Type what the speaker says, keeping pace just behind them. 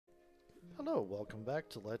Hello, welcome back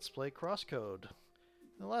to Let's Play CrossCode.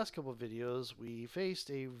 In the last couple of videos, we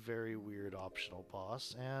faced a very weird optional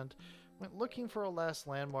boss and went looking for a last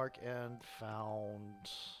landmark and found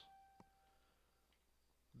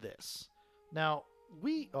this. Now,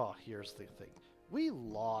 here's the thing. We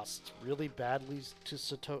lost really badly to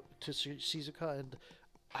Shizuka, and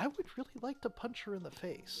I would really like to punch her in the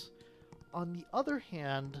face. On the other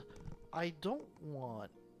hand, I don't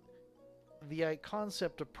want the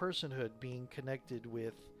concept of personhood being connected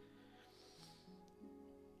with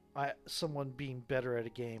someone being better at a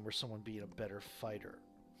game or someone being a better fighter.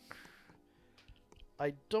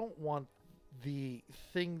 I don't want the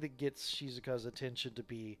thing that gets Shizuka's attention to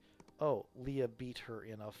be, oh, Leah beat her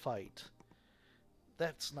in a fight.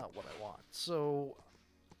 That's not what I want. So,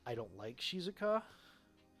 I don't like Shizuka,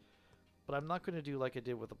 but I'm not going to do like I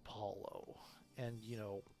did with Apollo and,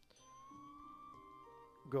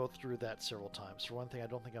 go through that several times. For one thing, I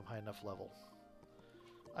don't think I'm high enough level.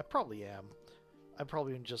 I probably am. I'm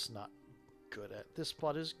probably just not good at it. This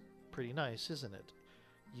spot is pretty nice, isn't it?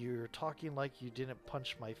 You're talking like you didn't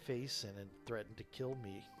punch my face in and threaten to kill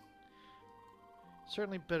me.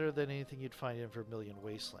 Certainly better than anything you'd find in Vermilion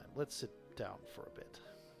Wasteland. Let's sit down for a bit.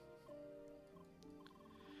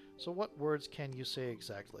 So what words can you say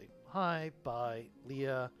exactly? Hi, bye,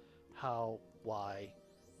 Leah, how, why,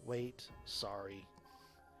 wait, sorry.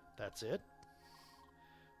 That's it?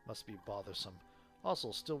 Must be bothersome.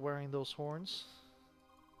 Also, still wearing those horns?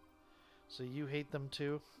 So you hate them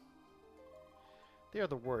too? They are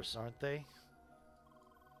the worst, aren't they?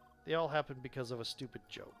 They all happen because of a stupid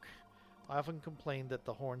joke. I often complain that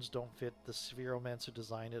the horns don't fit the Spheromancer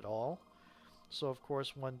design at all. So of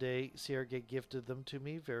course one day Sergei gifted them to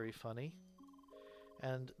me, very funny.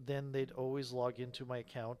 And then they'd always log into my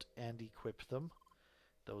account and equip them.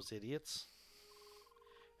 Those idiots.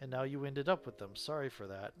 And now you ended up with them. Sorry for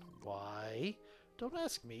that. Why? Don't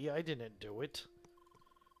ask me. I didn't do it.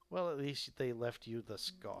 Well, at least they left you the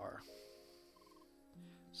scar.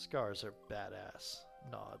 Scars are badass.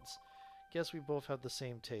 Nods. Guess we both have the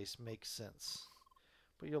same taste. Makes sense.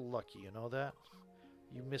 But you're lucky, you know that?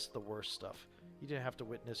 You missed the worst stuff. You didn't have to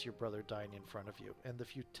witness your brother dying in front of you, and the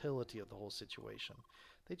futility of the whole situation.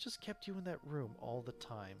 They just kept you in that room all the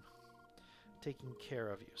time. Taking care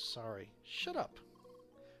of you. Sorry. Shut up!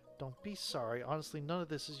 Don't be sorry. Honestly, none of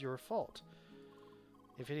this is your fault.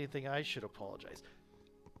 If anything, I should apologize.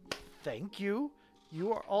 Thank you.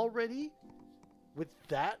 You are already, with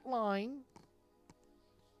that line,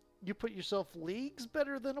 you put yourself leagues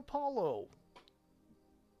better than Apollo.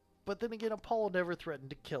 But then again, Apollo never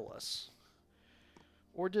threatened to kill us.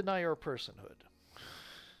 Or deny our personhood.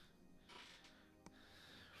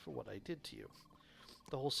 For what I did to you.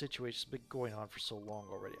 The whole situation's been going on for so long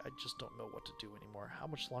already. I just don't know what to do anymore. How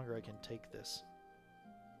much longer I can take this?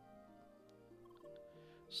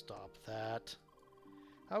 Stop that.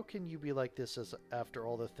 How can you be like this after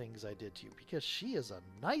all the things I did to you? Because she is a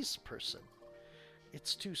nice person.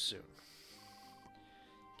 It's too soon.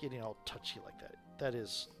 Getting all touchy like that. That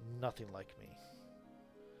is nothing like me.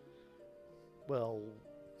 Well...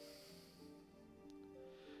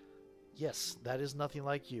 yes, that is nothing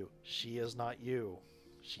like you. She is not you.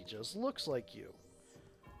 She just looks like you.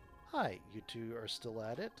 Hi, you two are still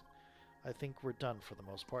at it? I think we're done for the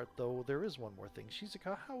most part, though there is one more thing.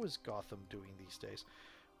 Shizuka, how is Gotham doing these days?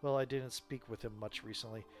 Well, I didn't speak with him much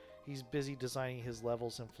recently. He's busy designing his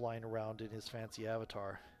levels and flying around in his fancy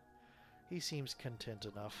avatar. He seems content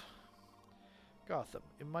enough. Gotham.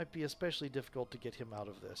 It might be especially difficult to get him out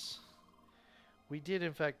of this. We did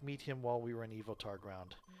in fact meet him while we were in Evotar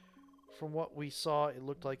Ground. From what we saw, it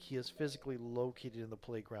looked like he is physically located in the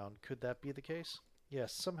playground. Could that be the case?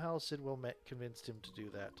 Yes, somehow Sidwell convinced him to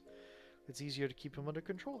do that. It's easier to keep him under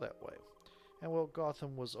control that way. And well,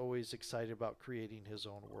 Gotham was always excited about creating his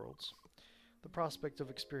own worlds. The prospect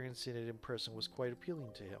of experiencing it in person was quite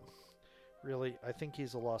appealing to him. Really, I think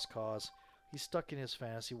he's a lost cause. He's stuck in his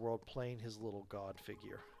fantasy world playing his little god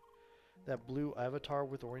figure. That blue avatar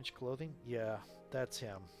with orange clothing? Yeah, that's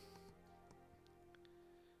him.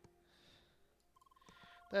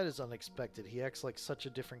 That is unexpected. He acts like such a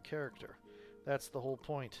different character. That's the whole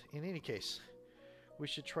point. In any case, we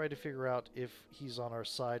should try to figure out if he's on our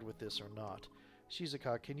side with this or not.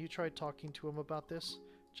 Shizuka, can you try talking to him about this?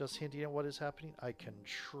 Just hinting at what is happening? I can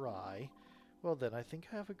try. Well then, I think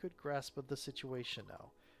I have a good grasp of the situation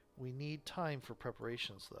now. We need time for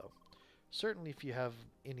preparations, though. Certainly if you have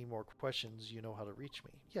any more questions, you know how to reach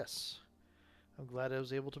me. Yes. I'm glad I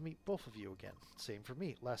was able to meet both of you again. Same for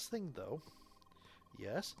me. Last thing, though.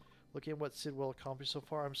 Yes? Looking at what Sidwell accomplished so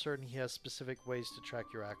far, I'm certain he has specific ways to track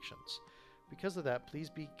your actions. Because of that, please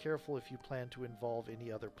be careful if you plan to involve any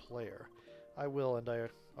other player. I will, and I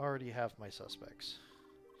already have my suspects.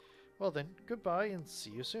 Well then, goodbye and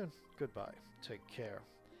see you soon. Goodbye. Take care.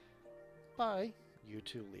 Bye. You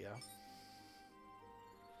too, Leah.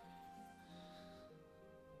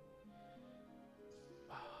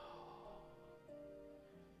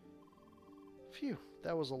 Phew,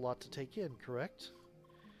 that was a lot to take in, correct?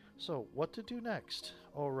 So, what to do next?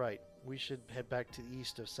 Oh, right, we should head back to the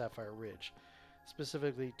east of Sapphire Ridge,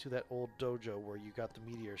 specifically to that old dojo where you got the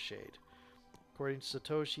meteor shade. According to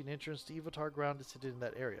Satoshi, an entrance to Evotar Ground is hidden in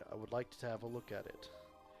that area. I would like to have a look at it.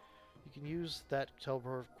 You can use that to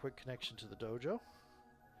teleport a quick connection to the dojo.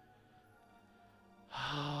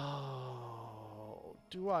 Oh,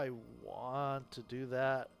 do I want to do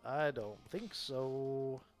that? I don't think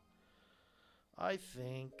so. I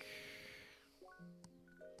think...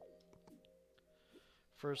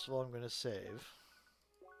 First of all, I'm going to save.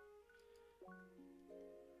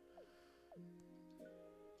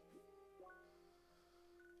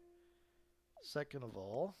 Second of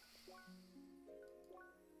all...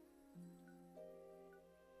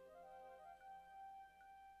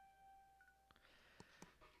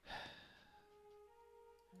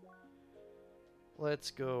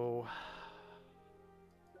 Let's go...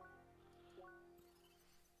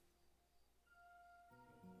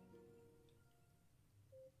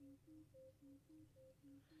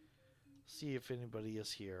 See if anybody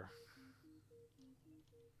is here.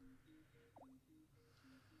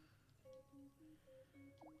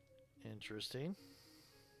 Interesting.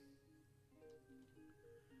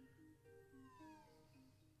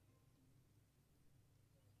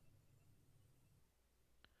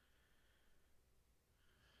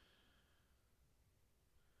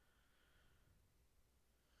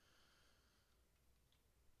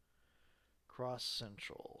 Cross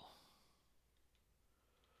Central.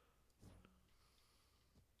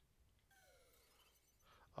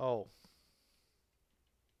 Oh.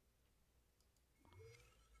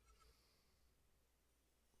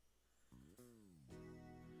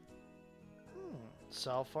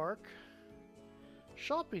 South Arc.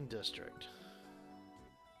 Shopping District.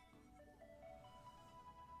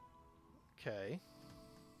 Okay.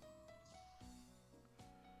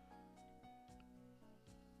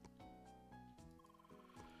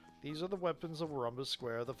 These are the weapons of Warumba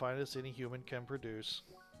Square, the finest any human can produce.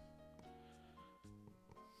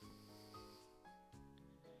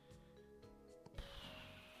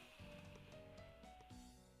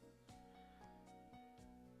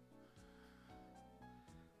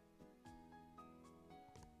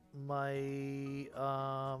 My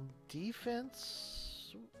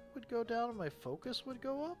defense would go down and my focus would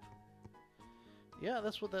go up? Yeah,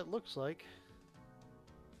 that's what that looks like.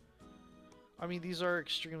 I mean, these are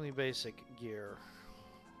extremely basic gear.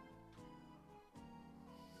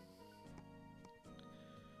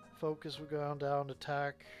 Focus would go down,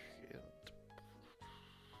 attack. And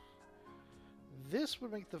this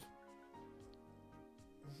would make the...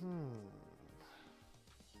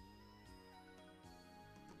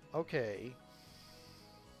 Okay.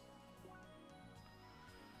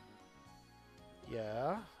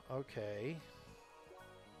 Yeah, okay.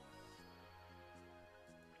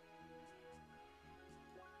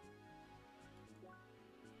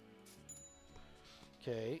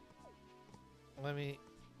 Okay. Let me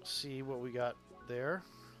see what we got there.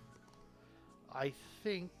 I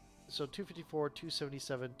think... So 254,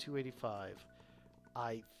 277, 285.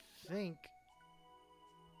 I think...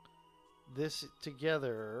 This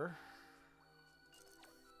together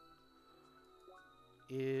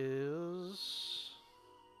is...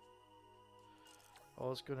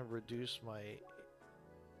 Oh, it's going to reduce my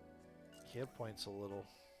hit points a little.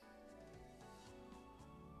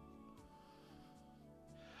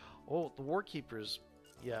 Oh, the Warkeepers.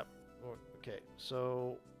 Yeah. Okay,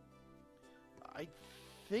 so... I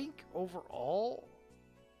think overall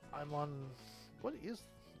I'm on... What is...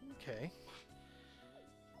 Okay.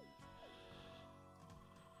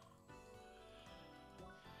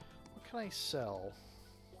 Can I sell?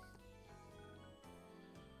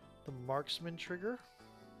 The Marksman Trigger.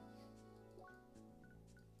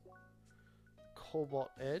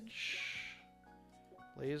 Cobalt Edge.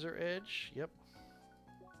 Laser Edge. Yep.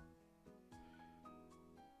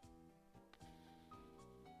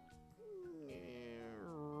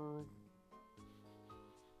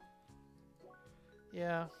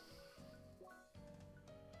 Yeah.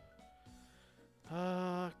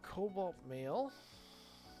 Cobalt Mail.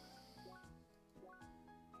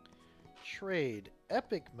 Trade.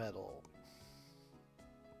 Epic Metal.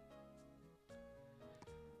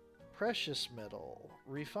 Precious Metal.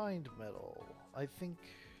 Refined Metal. I think...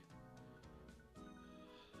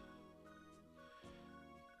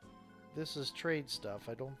 This is trade stuff.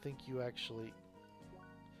 I don't think you actually...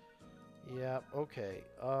 Yeah, okay.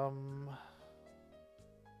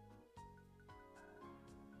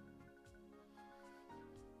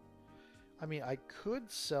 I mean, I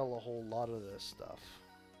could sell a whole lot of this stuff.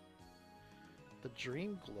 The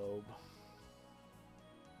Dream Globe.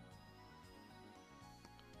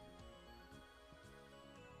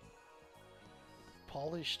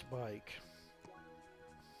 Polished bike.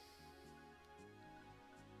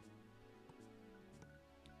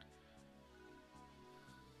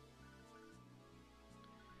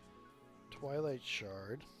 Twilight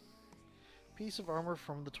Shard. Piece of armor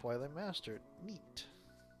from the Twilight Master. Neat.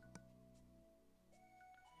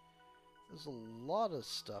 There's a lot of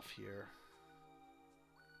stuff here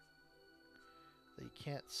that you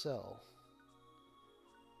can't sell.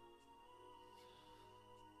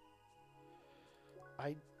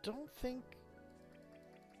 I don't think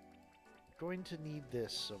I'm going to need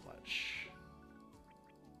this so much.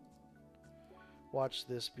 Watch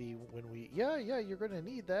this be when we... Yeah, you're going to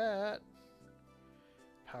need that.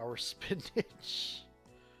 Power spinach.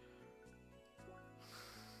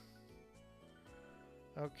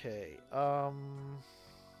 Okay,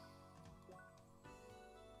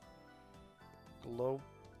 glow...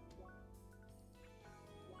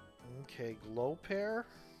 Okay, glow pair.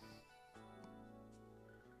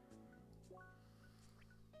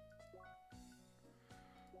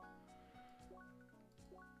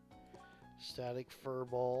 Static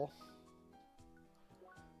furball.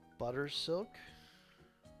 Butter silk.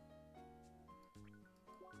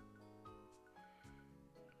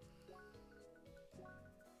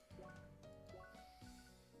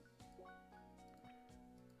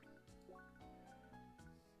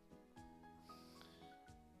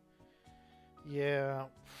 Yeah.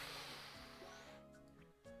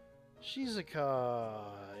 Shizuka.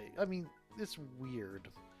 I mean, it's weird.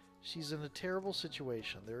 She's in a terrible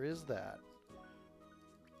situation. There is that.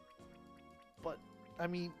 But, I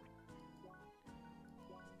mean,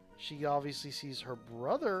 she obviously sees her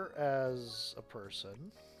brother as a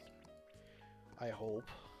person. I hope.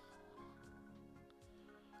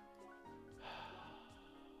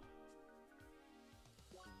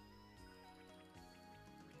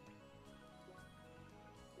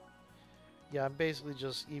 Yeah, I'm basically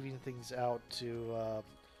just evening things out to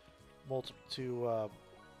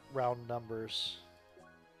round numbers.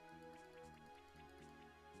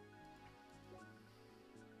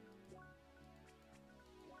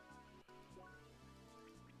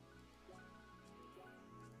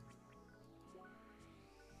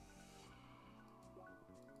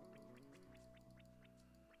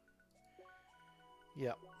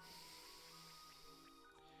 Yep.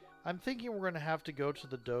 I'm thinking we're going to have to go to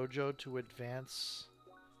the dojo to advance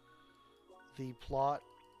the plot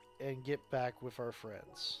and get back with our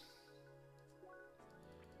friends.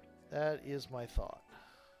 That is my thought.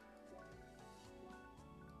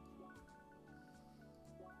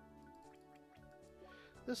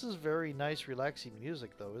 This is very nice, relaxing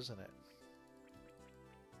music, though, isn't it?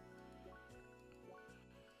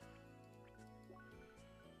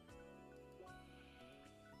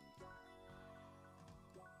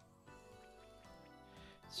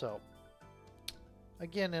 So,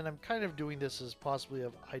 again, and I'm kind of doing this as possibly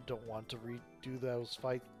of I don't want to redo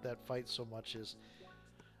that fight so much, is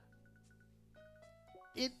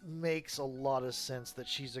it makes a lot of sense that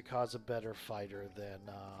Shizuka's a better fighter than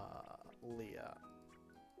Leah.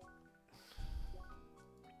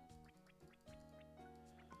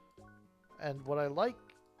 And what I like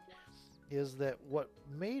is that what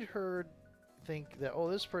made her think that, oh,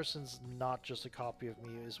 this person's not just a copy of me,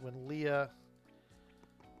 is when Leah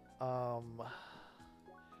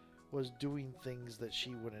was doing things that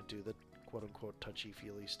she wouldn't do, the quote-unquote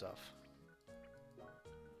touchy-feely stuff.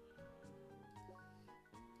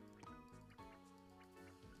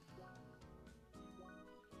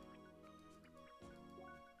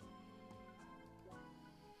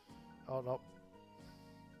 Oh, no.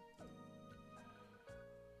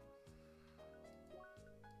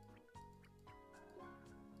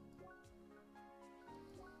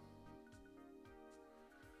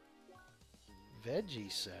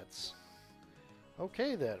 Veggie sets.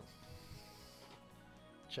 Okay, then.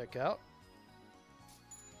 Check out.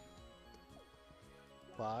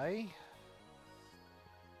 Buy.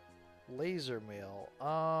 Laser mail.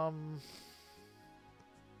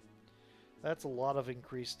 That's a lot of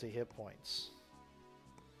increase to hit points.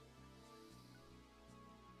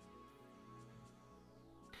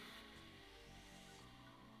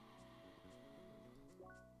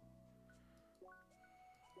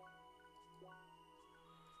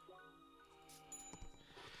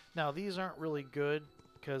 Now, these aren't really good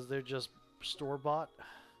because they're just store-bought.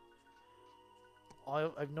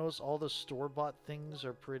 I've noticed all the store-bought things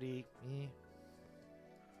are pretty eh.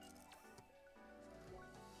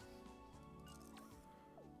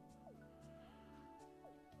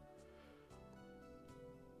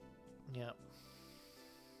 Yeah.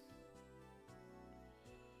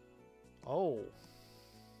 Oh.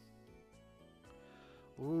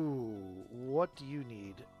 Ooh, what do you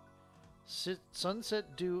need?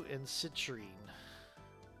 Sunset Dew and Citrine.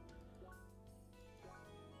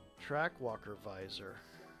 Trackwalker Visor.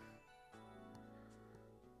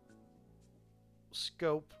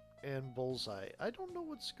 Scope and Bullseye. I don't know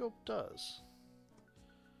what Scope does.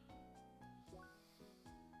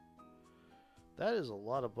 That is a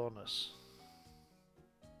lot of bonus.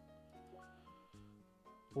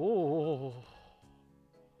 Oh.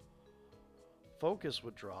 Focus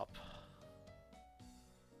would drop.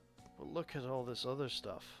 But look at all this other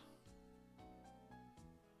stuff.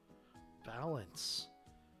 Balance.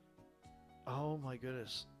 Oh my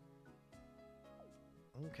goodness.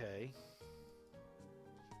 Okay.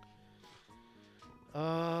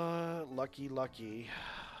 Lucky. Lucky.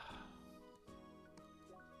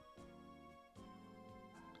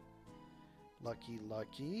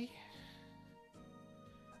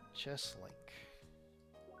 Chest link.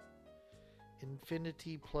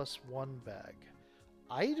 Infinity +1 bag.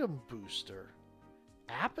 Item booster.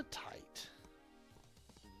 Appetite.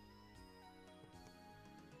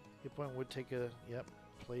 Hit point would take a, yep,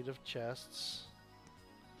 plate of chests.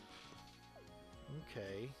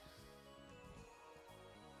 Okay.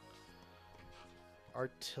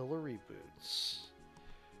 Artillery boots.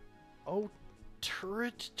 Oh,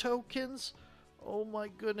 turret tokens? Oh my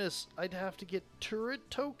goodness. I'd have to get turret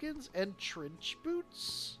tokens and trench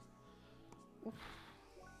boots? Oof.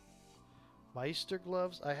 Meister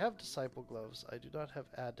gloves. I have disciple gloves. I do not have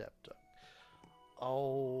adepto.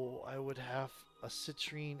 Oh, I would have a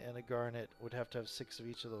citrine and a garnet. Would have to have 6 of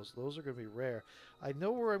each of those. Those are going to be rare. I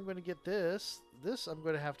know where I'm going to get this. This I'm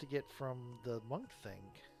going to have to get from the monk thing.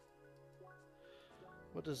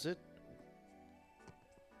 What is it?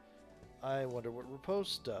 I wonder what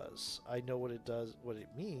riposte does. I know what it does, what it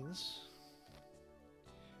means.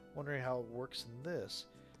 Wondering how it works in this.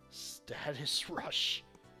 Status rush.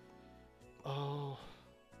 Oh.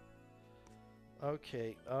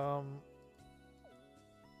 Okay.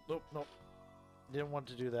 Nope. Didn't want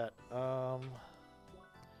to do that.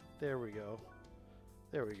 There we go.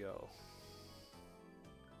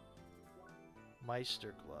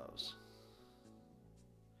 Meister gloves.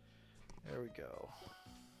 There we go.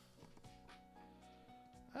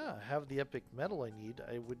 I have the epic metal I need.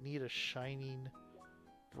 I would need a shining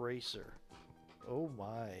bracer. Oh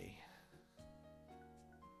my.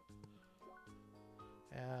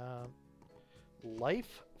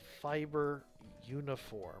 Life fiber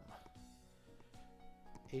uniform.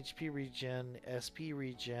 HP regen, SP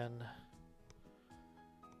regen.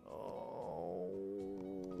 Oh,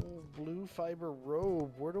 blue fiber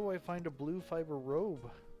robe. Where do I find a blue fiber robe?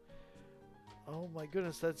 Oh my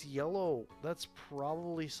goodness, that's yellow. That's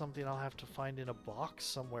probably something I'll have to find in a box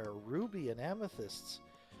somewhere. Ruby and amethysts.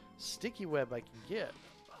 Sticky web I can get.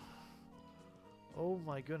 Oh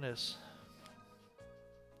my goodness.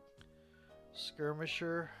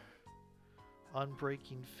 Skirmisher.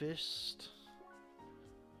 Unbreaking fist.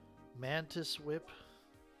 Mantis whip.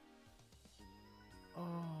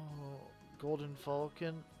 Oh, golden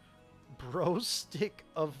falcon. Bro stick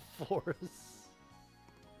of force.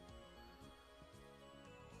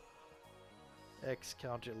 X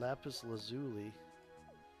counter. Lapis lazuli.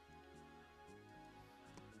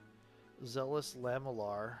 Zealous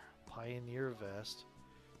lamellar. Pioneer vest.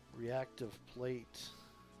 Reactive plate.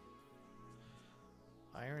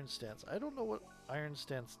 Iron stance. I don't know what iron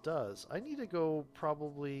stance does. I need to go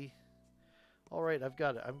probably... Alright, I've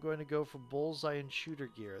got it. I'm going to go for bullseye and shooter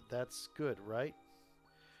gear. That's good, right?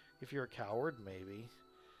 If you're a coward, maybe.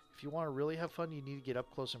 If you want to really have fun, you need to get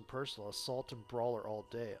up close and personal. Assault and brawler all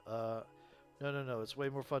day. No. It's way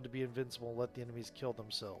more fun to be invincible and let the enemies kill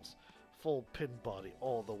themselves. Full pin body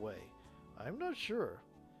all the way. I'm not sure.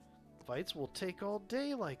 Fights will take all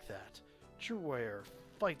day like that. True warrior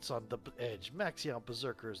fights on the edge. Maxion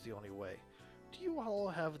Berserker is the only way. Do you all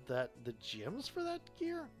have the gems for that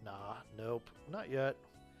gear? Nah, nope, not yet.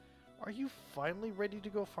 Are you finally ready to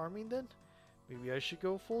go farming then? Maybe I should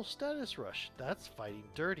go full status rush. That's fighting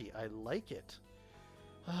dirty. I like it.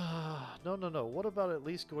 No. What about at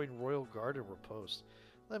least going Royal Guard and Riposte?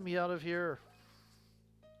 Let me out of here.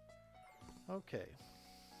 Okay.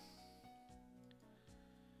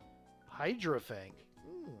 Hydrofang.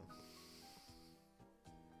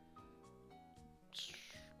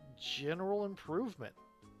 General improvement.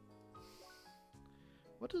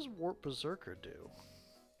 What does Warp Berserker do?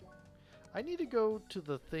 I need to go to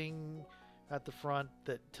the thing at the front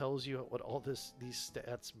that tells you what all these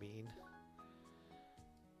stats mean.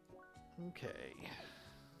 Okay.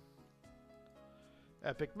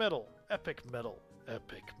 Epic metal, epic metal,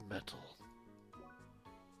 epic metal.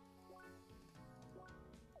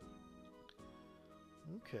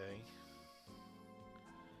 Okay.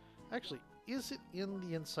 Actually, is it in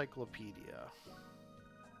the encyclopedia?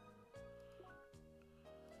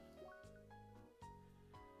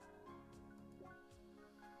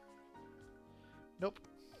 Nope.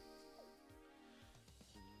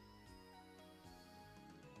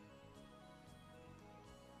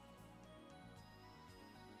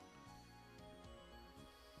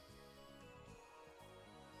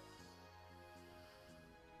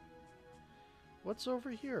 What's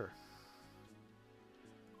over here?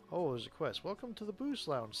 Oh, there's a quest. Welcome to the Boost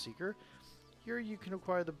Lounge, Seeker. Here you can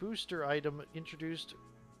acquire the booster item introduced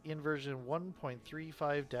in version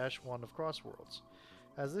 1.35-1 of CrossWorlds.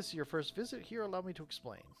 As this is your first visit here, allow me to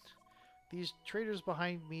explain. These traders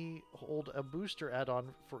behind me hold a booster add-on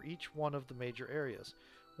for each one of the major areas.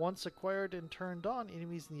 Once acquired and turned on,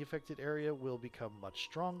 enemies in the affected area will become much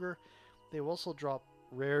stronger. They will also drop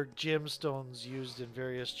rare gemstones used in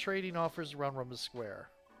various trading offers around Rumba Square.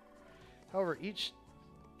 However, each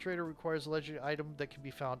trader requires a legendary item that can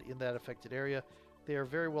be found in that affected area. They are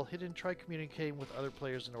very well hidden. Try communicating with other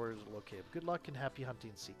players in order to locate them. Good luck and happy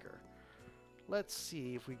hunting, Seeker. Let's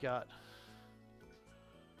see if we got...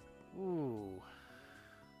 Ooh.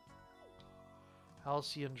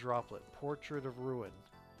 Halcyon Droplet. Portrait of Ruin.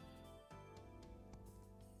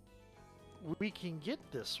 We can get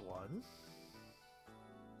this one.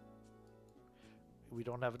 We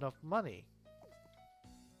don't have enough money.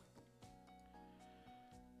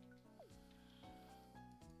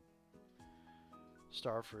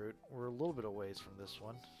 Starfruit. We're a little bit a ways from this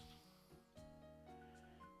one.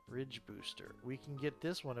 Ridge Booster. We can get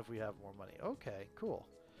this one if we have more money. Okay, cool.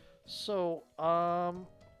 So,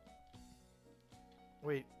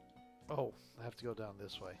 wait. Oh, I have to go down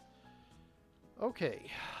this way. Okay.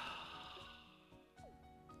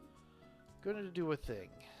 Going to do a thing.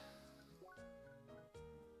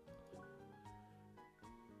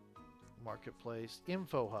 Marketplace.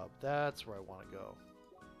 Info Hub. That's where I want to go.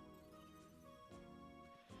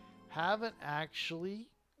 Haven't actually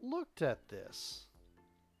looked at this.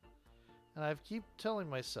 And I keep telling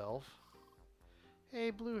myself,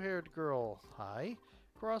 hey, blue-haired girl, hi.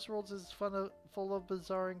 Crossroads is full of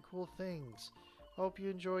bizarre and cool things. Hope you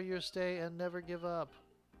enjoy your stay and never give up.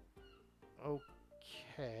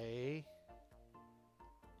 Okay.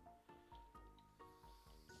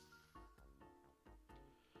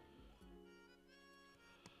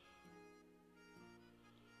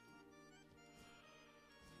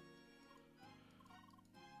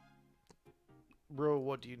 Bro,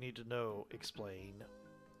 what do you need to know? Explain.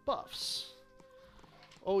 Buffs.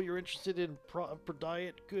 Oh, you're interested in proper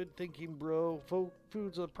diet? Good thinking, bro.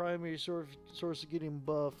 Food's a primary source of getting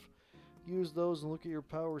buff. Use those and look at your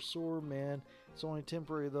power soar, man. It's only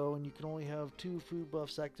temporary, though, and you can only have 2 food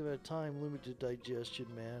buffs active at a time. Limited digestion,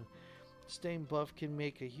 man. Staying buff can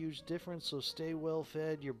make a huge difference, so stay well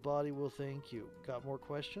fed. Your body will thank you. Got more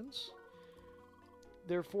questions?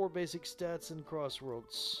 There are 4 basic stats in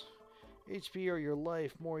Crossroads. HP or your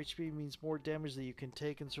life. More HP means more damage that you can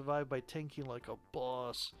take and survive by tanking like a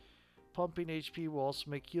boss. Pumping HP will also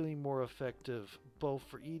make healing more effective, both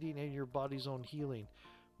for eating and your body's own healing.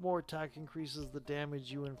 More attack increases the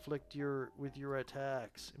damage you inflict with your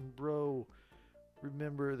attacks. And bro,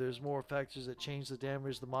 remember there's more factors that change the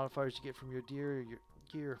damage, the modifiers you get from your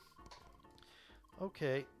gear.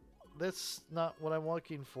 Okay, that's not what I'm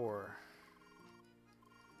looking for.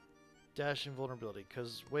 Dash invulnerability,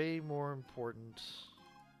 because way more important.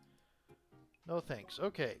 No thanks.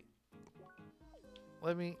 Okay.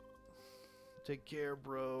 Let me take care,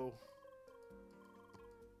 bro.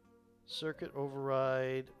 Circuit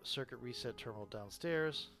override. Circuit reset terminal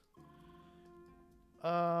downstairs.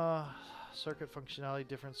 Circuit functionality,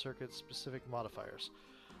 different circuits, specific modifiers.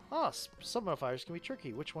 Some modifiers can be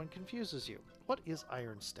tricky. Which one confuses you? What is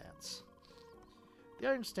Iron Stance? The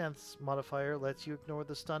Iron Stance modifier lets you ignore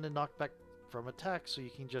the stun and knockback from attacks, so you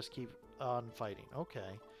can just keep on fighting.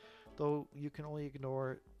 Okay. Though you can only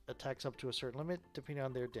ignore attacks up to a certain limit, depending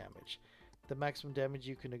on their damage. The maximum damage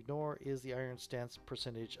you can ignore is the Iron Stance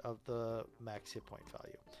percentage of the max hit point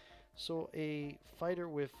value. So a fighter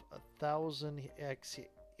with 1000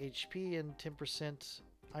 HP and 10%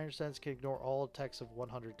 Iron Stance can ignore all attacks of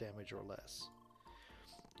 100 damage or less.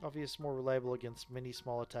 Obviously more reliable against many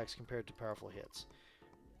small attacks compared to powerful hits.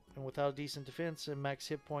 And without a decent defense and max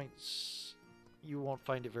hit points you won't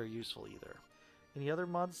find it very useful either. Any other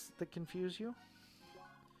mods that confuse you?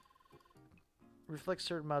 Reflects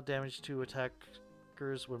certain amount of damage to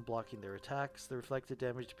attackers when blocking their attacks. The reflected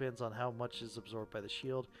damage depends on how much is absorbed by the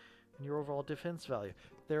shield and your overall defense value.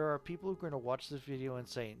 There are people who are going to watch this video and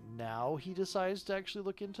say, now he decides to actually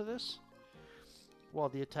look into this? While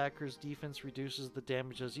the attacker's defense reduces the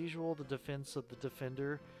damage as usual, the defense of the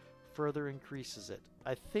defender further increases it.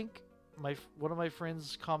 I think one of my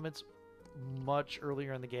friend's comments much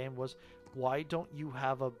earlier in the game was, why don't you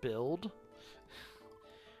have a build?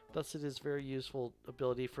 Thus it is very useful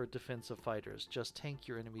ability for defensive fighters. Just tank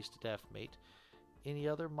your enemies to death, mate. Any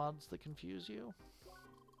other mods that confuse you?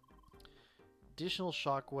 Additional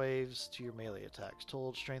shockwaves to your melee attacks.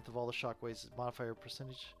 Total strength of all the shockwaves modifier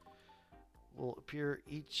percentage will appear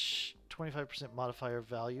each 25% modifier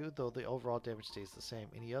value, though the overall damage stays the same.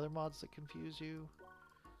 Any other mods that confuse you?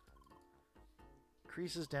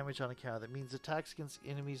 Increases damage on account. That means attacks against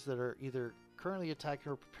enemies that are either currently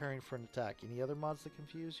attacking or preparing for an attack. Any other mods that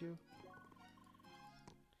confuse you?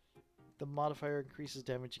 The modifier increases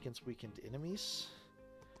damage against weakened enemies.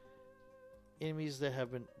 Enemies that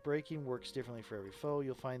have been breaking works differently for every foe.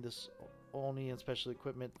 You'll find this only in special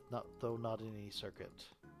equipment, though not in any circuit.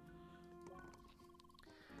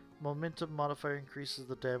 Momentum modifier increases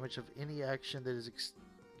the damage of any action that is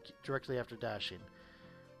directly after dashing.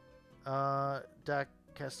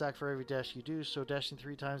 Stack for every dash you do, so dashing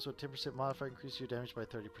 3 times with 10% modifier increases your damage by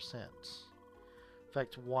 30%.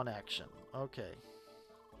 Effect 1 action. Okay.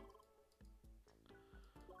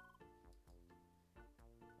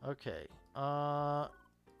 Okay.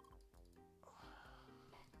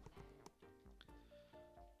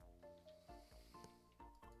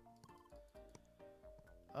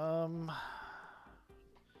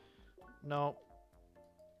 No.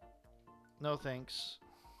 No thanks.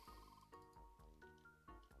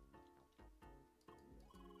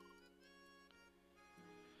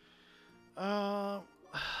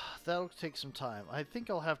 That'll take some time. I think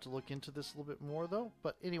I'll have to look into this a little bit more though,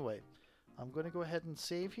 but anyway, I'm going to go ahead and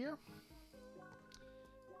save here.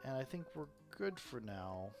 And I think we're good for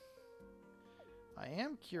now. I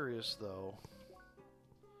am curious though.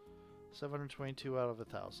 722 out of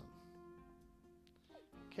 1,000.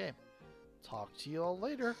 Okay. Talk to you all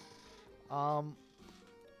later. I'm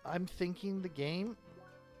thinking the game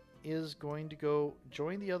is going to go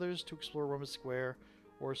join the others to explore Roman Square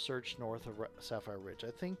or search north of Sapphire Ridge.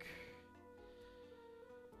 I think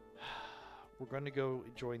we're going to go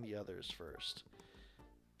join the others first.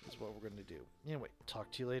 That's what we're going to do. Anyway,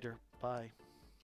 talk to you later. Bye.